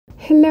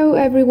Hello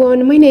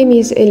everyone, my name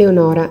is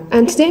Eleonora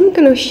and today I'm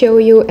going to show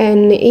you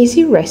an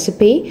easy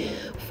recipe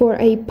for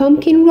a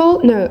pumpkin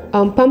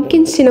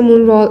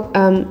cinnamon roll,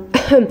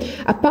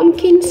 a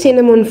pumpkin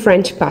cinnamon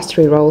French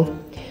pastry roll.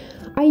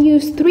 I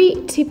use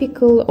 3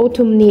 typical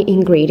autumny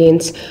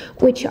ingredients,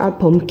 which are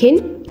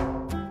pumpkin,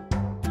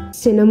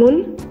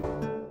 cinnamon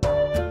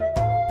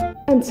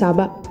and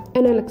saba,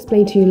 and I'll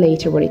explain to you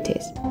later what it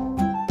is.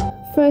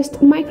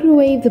 First,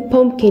 microwave the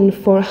pumpkin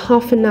for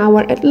half an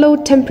hour at low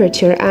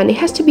temperature, and it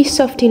has to be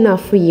soft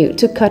enough for you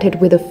to cut it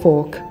with a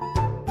fork.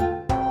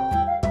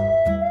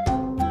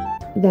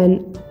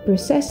 Then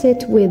process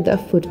it with a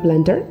food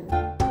blender.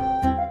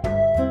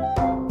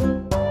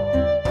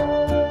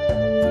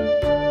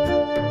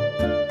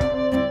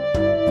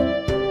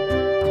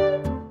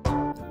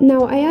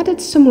 Now I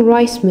added some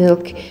rice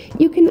milk.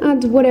 You can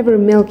add whatever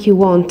milk you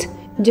want,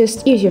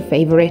 just use your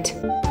favorite.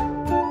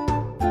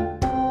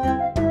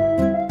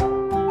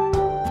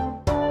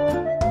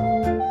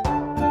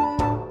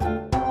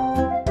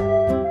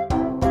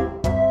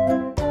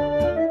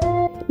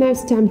 Now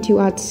it's time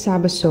to add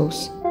saba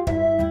sauce.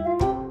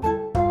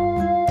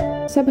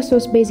 Saba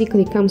sauce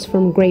basically comes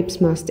from grapes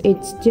must.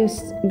 It's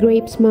just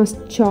grapes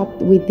must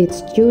chopped with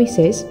its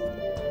juices,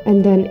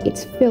 and then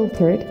it's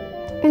filtered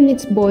and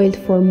it's boiled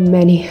for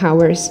many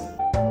hours.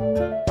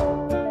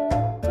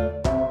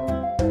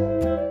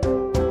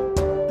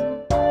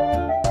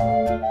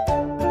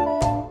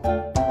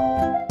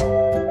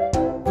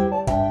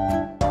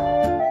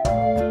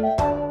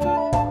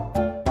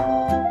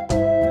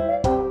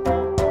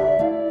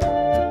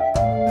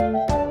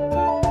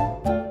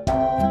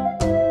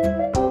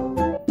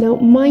 Now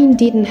mine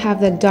didn't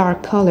have that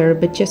dark color,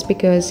 but just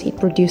because it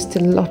produced a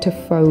lot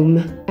of foam,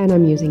 and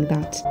I'm using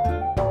that.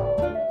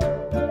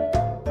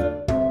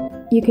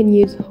 You can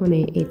use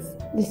honey, it's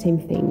the same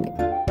thing.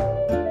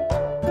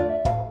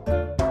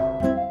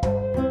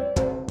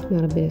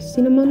 Now a bit of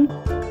cinnamon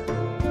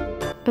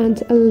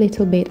and a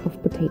little bit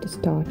of potato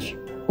starch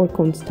or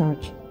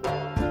cornstarch.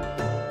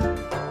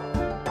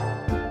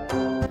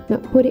 Now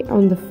put it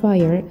on the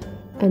fire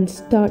and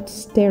start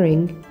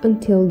stirring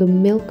until the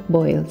milk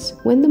boils.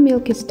 When the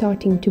milk is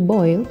starting to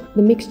boil,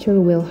 the mixture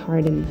will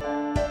harden.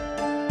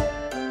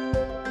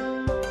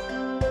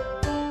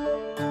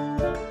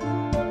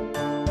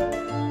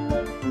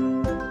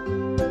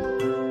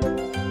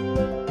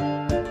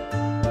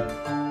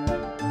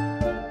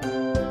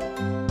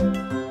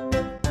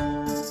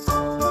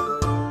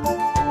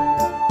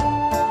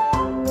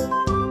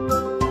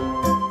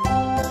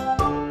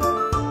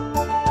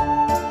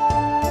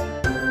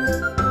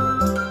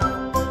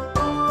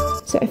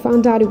 So I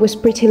found out it was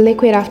pretty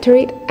liquid after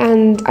it,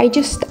 and I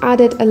just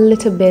added a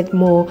little bit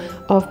more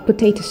of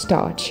potato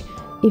starch.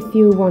 If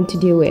you want to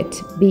do it,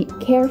 be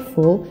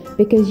careful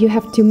because you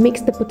have to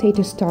mix the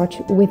potato starch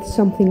with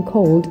something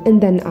cold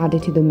and then add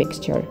it to the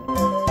mixture.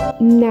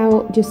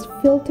 Now just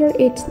filter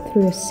it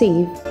through a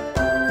sieve.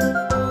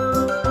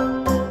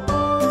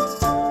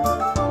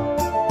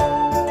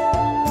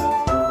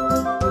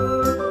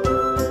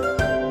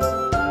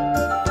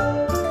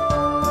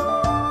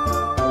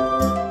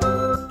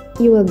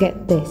 You will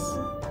get this.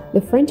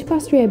 The French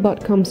pastry I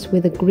bought comes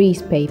with a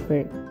grease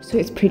paper, so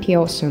it's pretty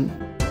awesome.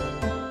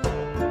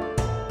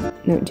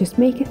 Now just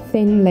make a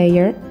thin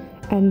layer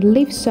and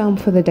leave some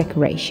for the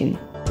decoration.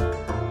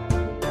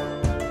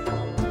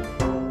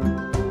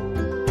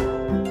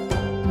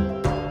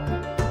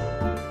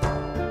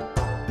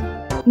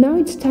 Now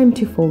it's time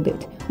to fold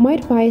it. My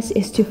advice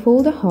is to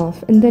fold a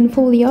half and then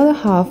fold the other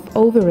half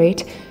over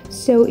it,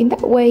 so in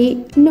that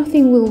way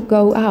nothing will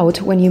go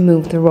out when you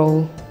move the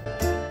roll.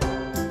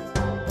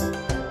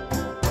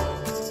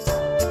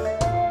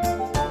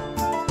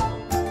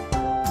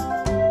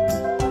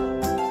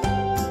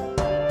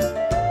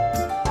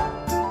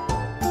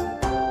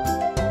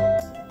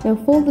 Now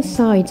fold the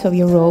sides of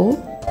your roll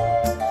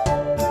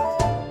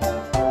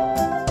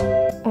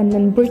and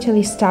then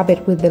brutally stab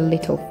it with the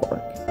little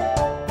fork.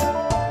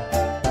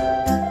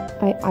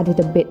 I added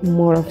a bit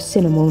more of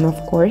cinnamon, of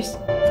course,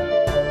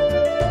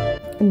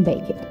 and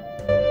bake it.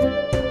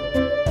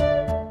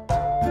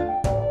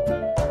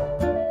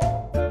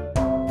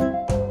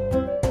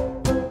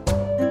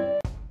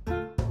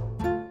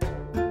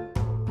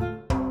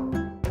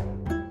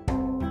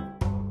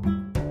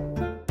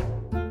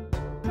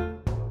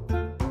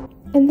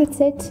 And that's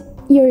it,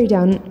 you're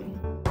done.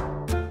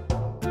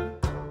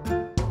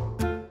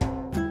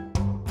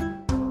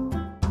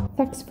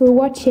 Thanks for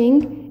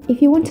watching.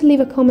 If you want to leave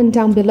a comment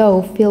down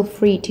below, feel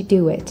free to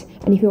do it.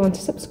 And if you want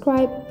to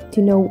subscribe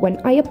to know when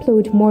I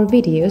upload more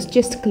videos,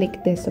 just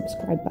click the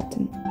subscribe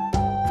button.